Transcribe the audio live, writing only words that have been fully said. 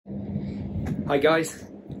Hi guys,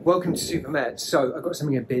 welcome to Supermet. So I've got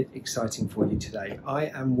something a bit exciting for you today. I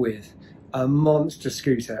am with a monster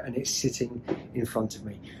scooter and it's sitting in front of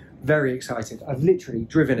me. Very excited. I've literally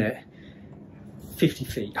driven it 50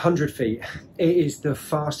 feet, 100 feet. It is the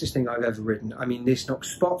fastest thing I've ever ridden. I mean, this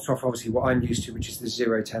knocks spots off obviously what I'm used to, which is the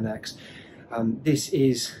 010X. This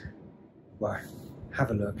is, well,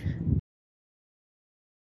 have a look.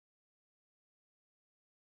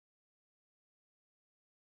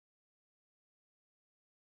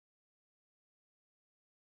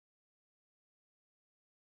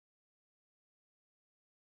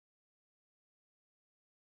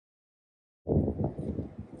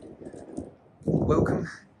 Welcome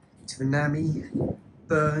to the Nami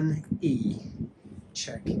Burn E.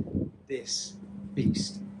 Check this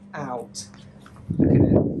beast out. Look at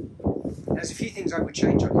it. There's a few things I would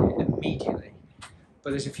change on here immediately, but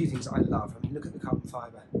there's a few things I love. I mean, look at the carbon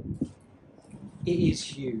fibre. It is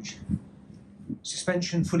huge.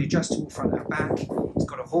 Suspension, fully adjustable front and back. It's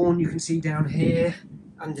got a horn you can see down here.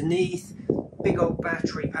 Underneath, big old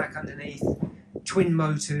battery pack underneath. Twin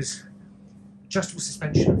motors. Adjustable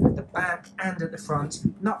suspension at the back and at the front.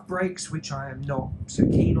 Nutt brakes, which I am not so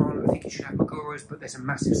keen on. I think it should have Maguras, but there's a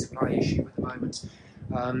massive supply issue at the moment.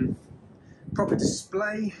 Proper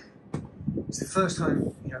display. It's the first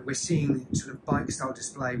time we're seeing sort of bike style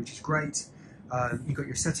display, which is great. You've got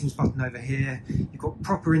your settings button over here. You've got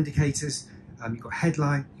proper indicators. You've got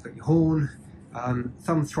headlight. You've got your horn.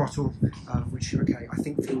 Thumb throttle, which okay, I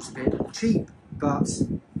think feels a bit cheap, but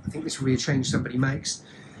I think this will be a change somebody makes.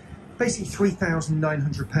 Basically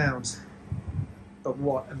 £3,900, but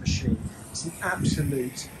what a machine. It's an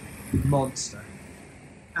absolute monster.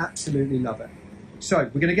 Absolutely love it. So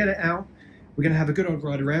we're going to get it out, we're going to have a good old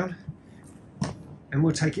ride around, and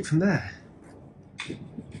we'll take it from there.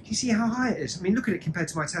 You see how high it is? I mean, look at it compared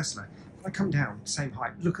to my Tesla. If I come down, same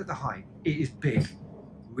height, look at the height. It is big,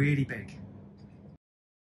 really big.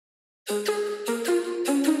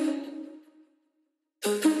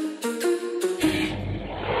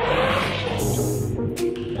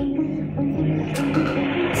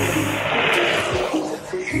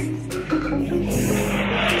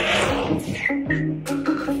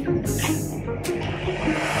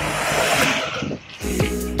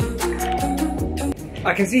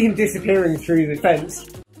 I can see him disappearing through the fence.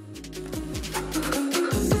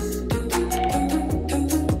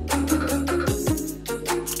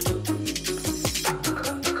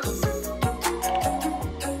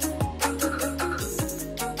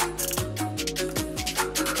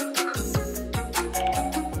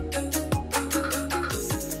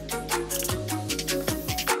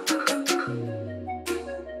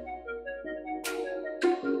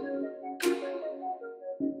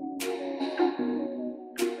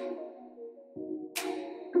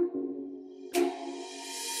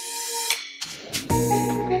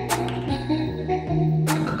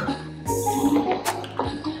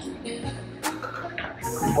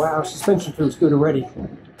 Wow, suspension feels good already.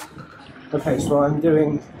 Okay, so I'm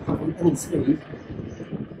doing any speed.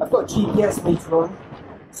 I've got a GPS meter on,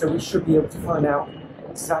 so we should be able to find out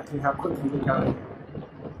exactly how quickly we're going.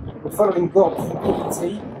 We're following Bob from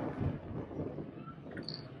PPT.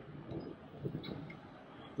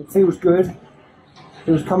 It feels good,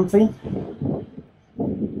 feels comfy.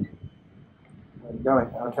 Where are we going?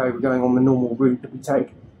 Okay, we're going on the normal route that we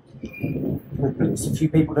take. There's a few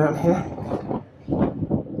people down here.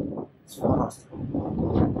 It's fast.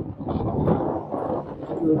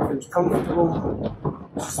 Good, feels comfortable.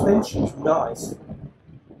 Suspension's nice.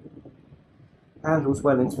 Handles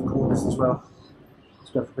well into the corners as well.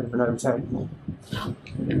 Let's go for a bit of an overtake.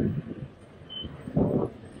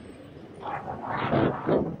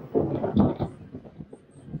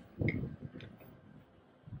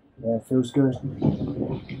 Yeah, it feels good.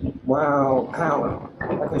 Wow, power.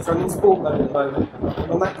 Okay, so I'm in sport mode at the moment.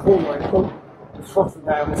 On that corner I put the throttle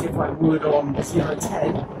down as if I would on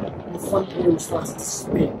 010, and the front wheel started to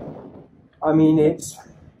spin. I mean, it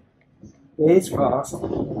is fast.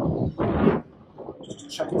 Just to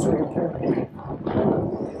check it's okay.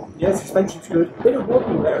 Yeah, suspension's good. Bit of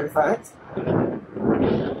wobble there, in fact.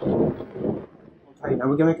 Okay, now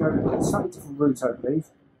we're going to go on a slightly different route, I believe.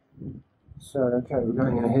 So, okay, we're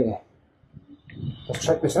going in here. Let's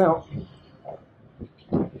check this out.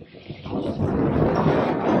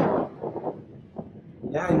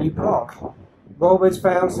 Yeah, new park. Robert's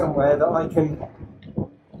found somewhere that I can...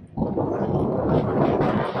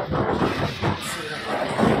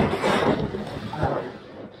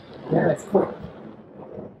 Yeah, it's cool.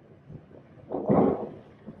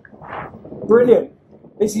 Brilliant.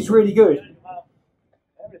 This is really good.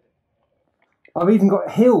 I've even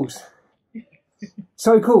got hills.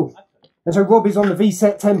 So cool. And so Rob is on the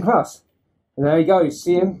VSET 10 Plus. And there he goes,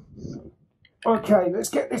 see him? Okay, let's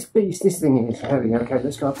get this beast. This thing is heavy. Okay,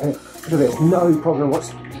 let's go up here. Look at this, no problem.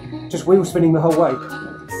 What's just wheel spinning the whole way.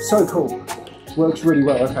 So cool. Works really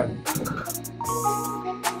well, okay.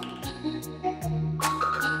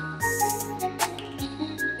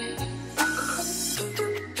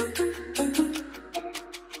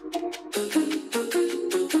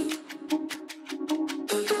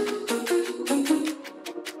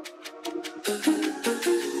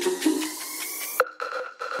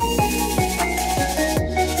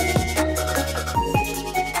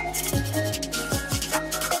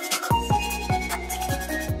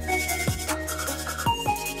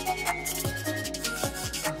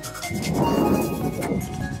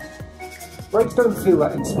 Brakes don't feel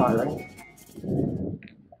that inspiring.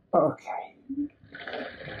 Okay.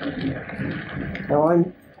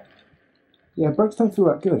 Now brakes don't feel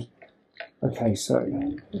that good. Okay, so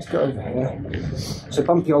let's go over here. It's a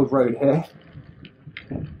bumpy old road here.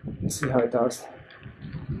 Let's see how it does.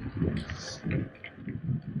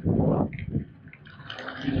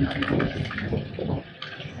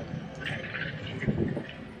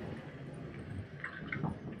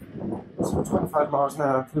 So 25 miles an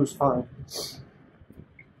hour feels fine.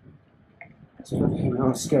 So over here we don't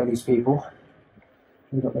want to scare these people.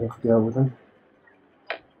 We've got the little girl with them.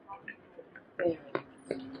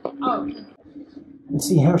 Oh. And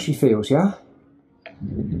see how she feels, yeah?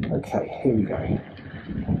 Okay, here we go.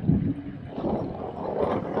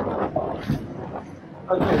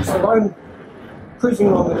 Okay, so I'm cruising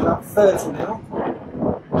along at about 30 now.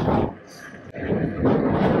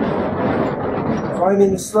 So I'm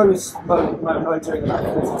in the slowest mode at the moment. I'm doing about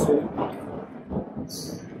 32.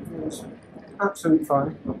 It's absolutely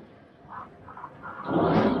fine.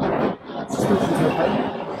 Suspension's okay.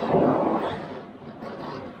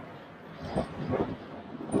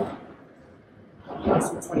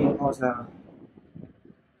 That's 28 miles an hour.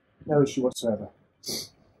 No issue whatsoever.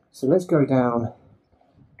 So let's go down.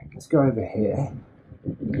 Let's go over here.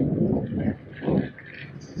 And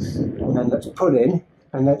then let's pull in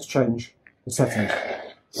and let's change the settings.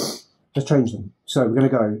 Let's change them. So we're going to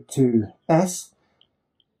go to S,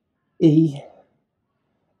 E,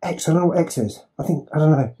 X. I don't know what X is. I don't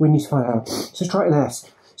know. We need to find out. So let's try it in S.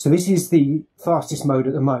 So this is the fastest mode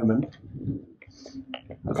at the moment.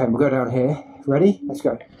 Okay, we'll go down here. Ready? Let's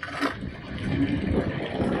go.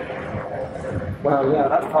 Well, yeah,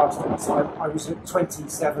 that's faster. So I was at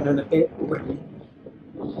 27 and a bit already.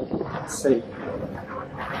 Let's see.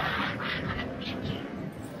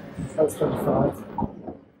 That's 25.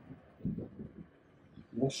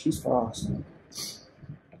 Yes, she's fast.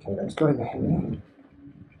 Okay, let's go over here.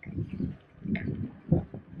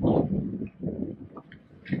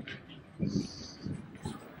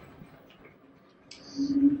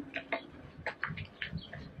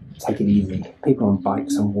 Take it easy. People on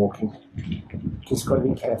bikes and walking. Just got to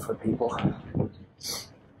be careful, people.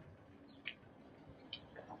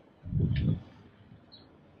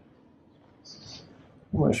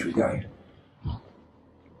 Where should we go?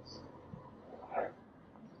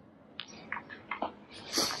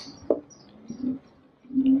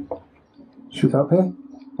 Should we go up here?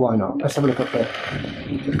 Why not? Let's have a look up there.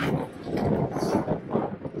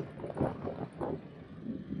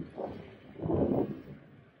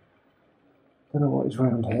 Don't know what is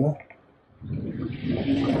round here.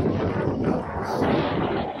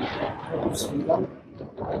 Speed bump.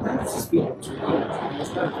 That's a speed bump.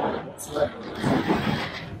 There's no point whatsoever.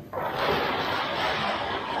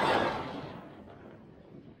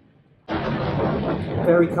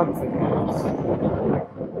 Very comfy.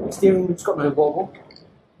 The steering wheel's got no wobble.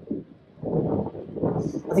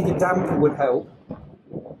 I think a damper would help.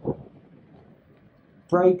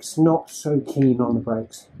 Brakes, not so keen on the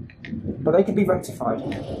brakes. But they can be rectified.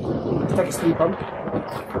 Let's take a speed bump.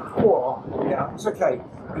 Oh, yeah, it's okay.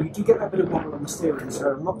 But you do get that bit of wobble on the steering,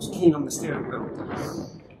 so I'm not so keen on the steering wheel.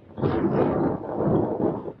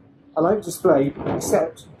 I like the display,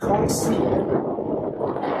 except you can't see it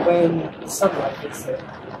when the sunlight hits it.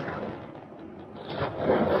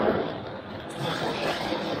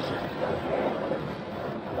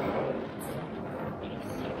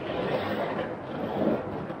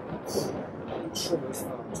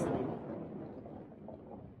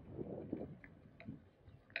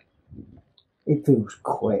 It feels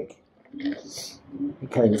quick.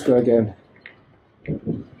 Okay, let's go again.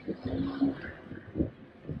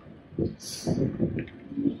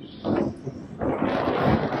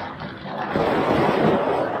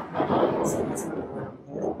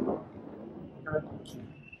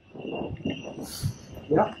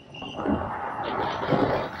 Yeah.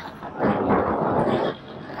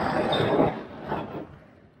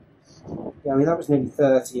 Yeah, I mean, that was nearly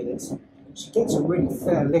 30, and she gets a really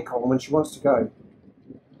fair lick on when she wants to go.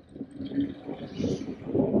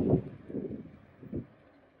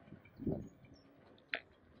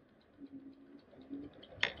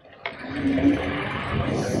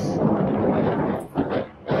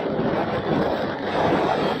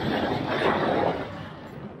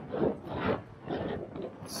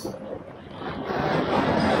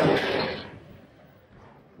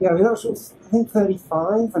 Yeah, I mean, that was sort of, I think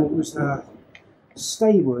 35, and it was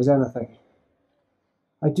stable as anything.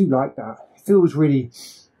 I do like that. It feels really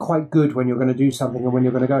quite good when you're going to do something and when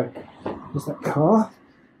you're going to go. There's that car.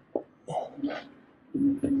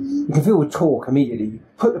 You can feel the torque immediately. You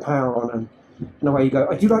put the power on and away you go.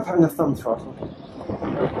 I do like having a thumb throttle.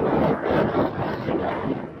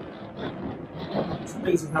 It's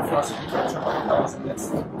amazing how fast you can catch up on cars in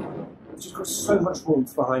this. It's just got so much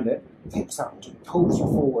warmth behind it. It picks up and just pulls you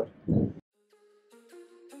forward.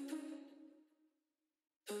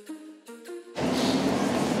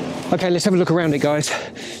 Okay, let's have a look around it, guys.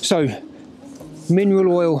 So,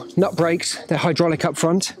 mineral oil nut brakes, they're hydraulic up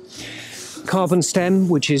front. Carbon stem,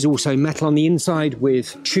 which is also metal on the inside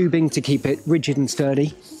with tubing to keep it rigid and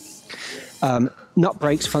sturdy. Nut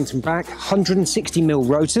brakes front and back, 160mm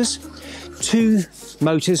rotors, 2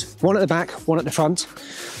 motors, one at the back, one at the front.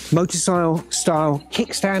 Motorcycle style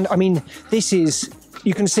kickstand. I mean, this is,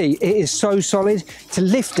 you can see it is so solid. To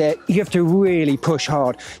lift it, you have to really push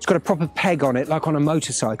hard. It's got a proper peg on it, like on a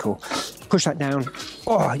motorcycle. Push that down.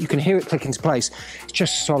 Oh, you can hear it click into place. It's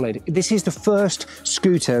just solid. This is the first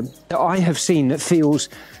scooter that I have seen that feels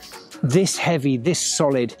this heavy, this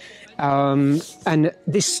solid, and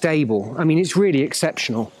this stable. I mean, it's really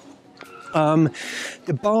exceptional.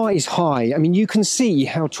 The bar is high. I mean, you can see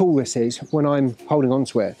how tall this is when I'm holding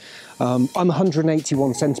onto it. I'm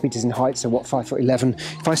 181 centimeters in height, so what, 5'11".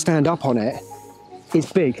 If I stand up on it, it's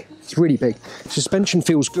big. It's really big. Suspension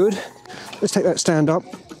feels good. Let's take that stand up.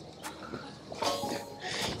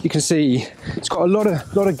 You can see it's got a lot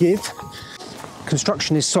of give.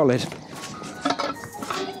 Construction is solid.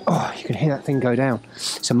 Oh, you can hear that thing go down.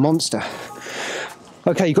 It's a monster.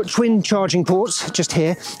 Okay, you've got twin charging ports just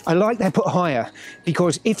here. I like they're put higher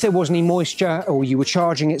because if there was any moisture or you were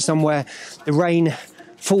charging it somewhere, the rain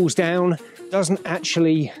falls down, doesn't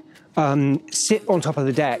actually sit on top of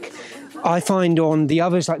the deck. I find on the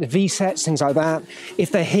others, like the V-sets, things like that,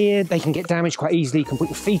 if they're here, they can get damaged quite easily. You can put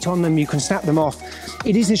your feet on them, you can snap them off.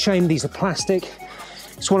 It is a shame these are plastic.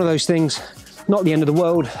 It's one of those things, not the end of the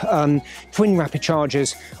world. Twin rapid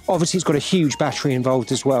chargers, obviously it's got a huge battery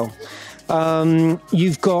involved as well.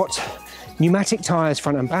 You've got pneumatic tyres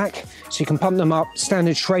front and back, so you can pump them up,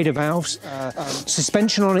 standard Schrader valves.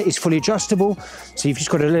 Suspension on it is fully adjustable, so you've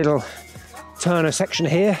just got a little turner section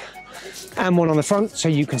here and one on the front, so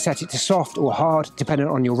you can set it to soft or hard depending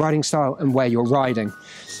on your riding style and where you're riding.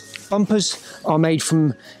 Bumpers are made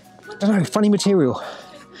from, I don't know, funny material.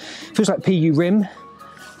 Feels like PU rim.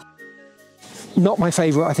 Not my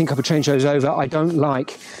favourite. I think I would change those over. I don't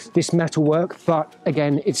like this metal work, but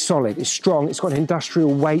again, it's solid, it's strong, it's got an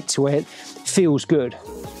industrial weight to it, feels good.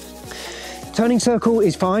 Turning circle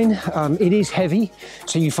is fine. It is heavy,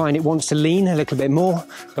 so you find it wants to lean a little bit more,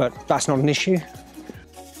 but that's not an issue.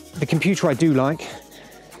 The computer I do like,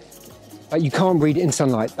 but you can't read it in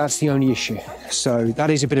sunlight. That's the only issue. So that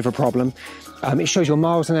is a bit of a problem. It shows your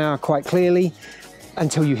miles an hour quite clearly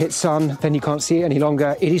until you hit sun, then you can't see it any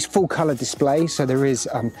longer. It is full color display, so there is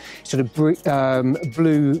sort of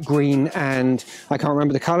blue, green, and I can't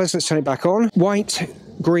remember the colors. Let's turn it back on. White,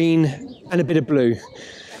 green, and a bit of blue.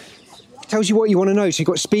 Tells you what you want to know. So you've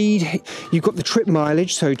got speed, you've got the trip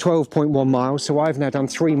mileage, so 12.1 miles. So I've now done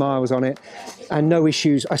 3 miles on it and no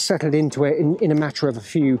issues. I settled into it in a matter of a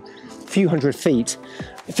few hundred feet.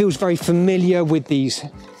 It feels very familiar with these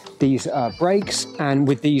brakes and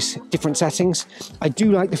with these different settings. I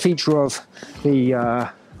do like the feature of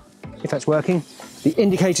the, if that's working, the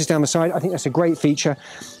indicators down the side. I think that's a great feature.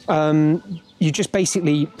 You just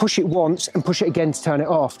basically push it once and push it again to turn it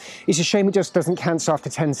off. It's a shame it just doesn't cancel after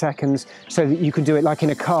 10 seconds so that you can do it like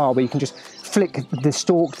in a car where you can just flick the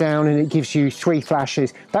stalk down and it gives you 3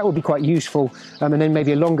 flashes. That would be quite useful. And then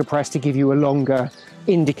maybe a longer press to give you a longer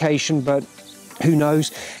indication, but who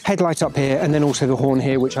knows. Headlight up here and then also the horn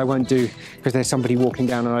here, which I won't do because there's somebody walking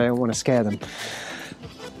down and I don't want to scare them.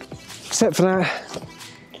 Except for that,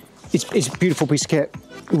 it's a beautiful piece of kit.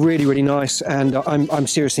 Really, really nice, and I'm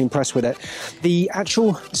seriously impressed with it. The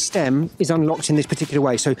actual stem is unlocked in this particular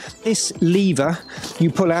way. So this lever you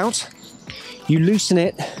pull out, you loosen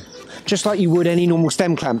it just like you would any normal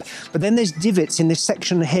stem clamp. But then there's divots in this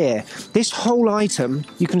section here. This whole item,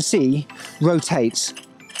 you can see, rotates.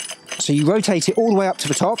 So you rotate it all the way up to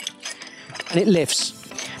the top, and it lifts.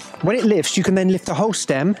 When it lifts, you can then lift the whole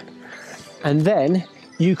stem, and then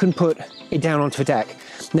you can put it down onto a deck.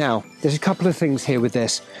 Now, there's a couple of things here with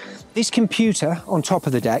this. This computer on top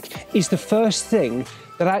of the deck is the first thing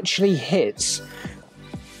that actually hits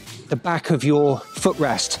the back of your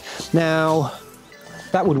footrest. Now,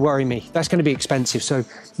 that would worry me. That's going to be expensive, so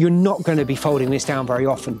you're not going to be folding this down very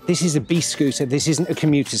often. This is a beast scooter. This isn't a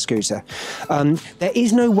commuter scooter. There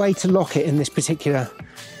is no way to lock it in this particular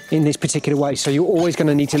way, so you're always going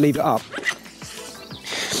to need to leave it up.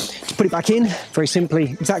 To put it back in, very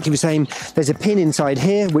simply, exactly the same. There's a pin inside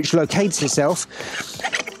here which locates itself.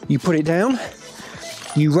 You put it down,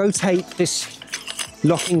 you rotate this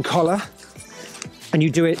locking collar, and you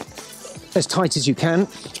do it as tight as you can.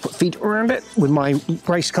 Just put feet around it with my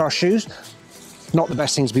race car shoes. Not the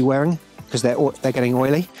best things to be wearing because they're getting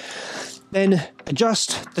oily. Then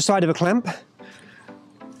adjust the side of a clamp,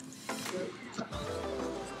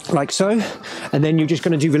 like so, and then you're just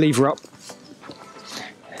going to do the lever up,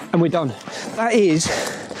 and we're done. That is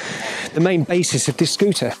the main basis of this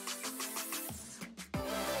scooter.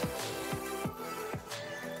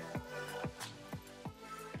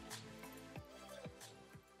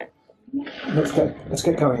 Let's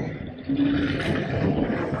get going.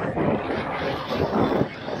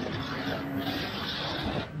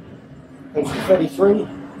 Page 33,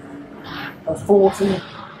 40.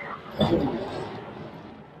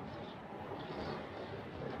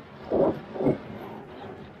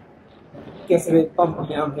 Gets a bit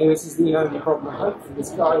bumpy down here. This is the only problem. Hopefully this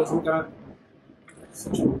guy isn't going to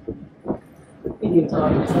such an idiot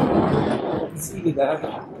driver. I can see you there.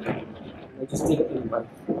 I just did it anyway.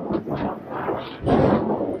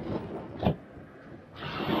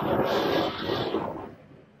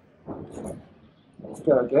 Let's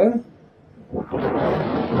go again.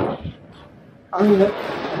 I mean, at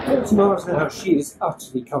 40 miles an hour, she is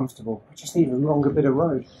utterly comfortable. I just need a longer bit of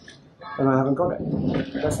road, and I haven't got it.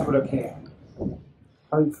 Let's have a look here.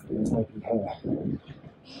 Hopefully there's nobody here.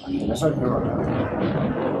 Okay, let's open her up.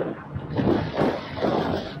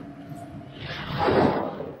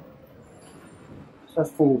 So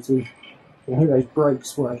that's 40. You can hear those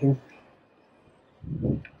brakes working.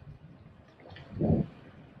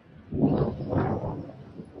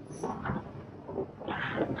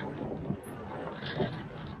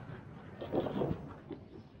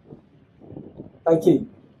 Thank you.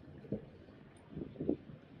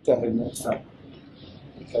 Get him next up.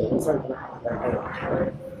 Okay, let's open up down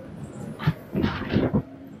here.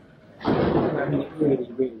 I mean, it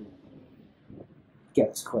really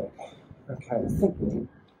gets quick. Okay, I think we can.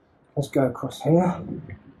 Let's go across here.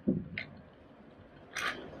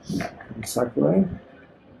 And cycle in.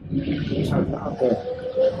 Let's open it up there.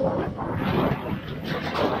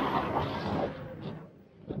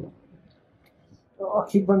 Oh, I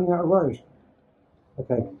keep running out of road.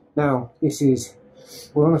 Okay, now this is,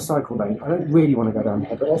 we're on a cycle lane. I don't really want to go down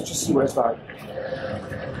here, but let's just see what it's like.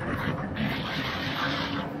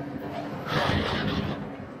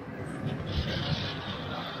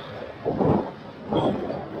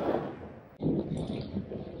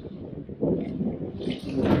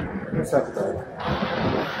 Let's have a go.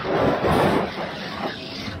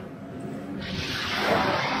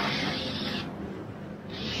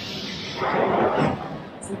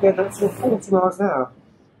 Again, that's still 40 miles an hour.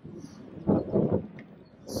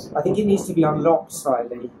 I think it needs to be unlocked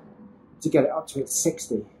slightly to get it up to its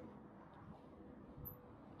 60.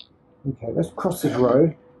 Okay, let's cross this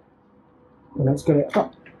road and let's get it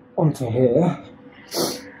up onto here.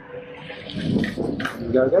 There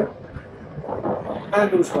we go again.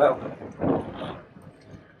 Handles well.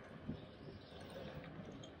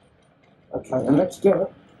 Okay, and let's get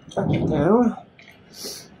it back down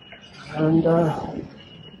and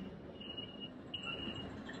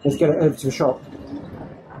let's get it over to the shop.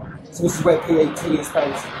 So this is where PAT is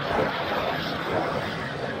based.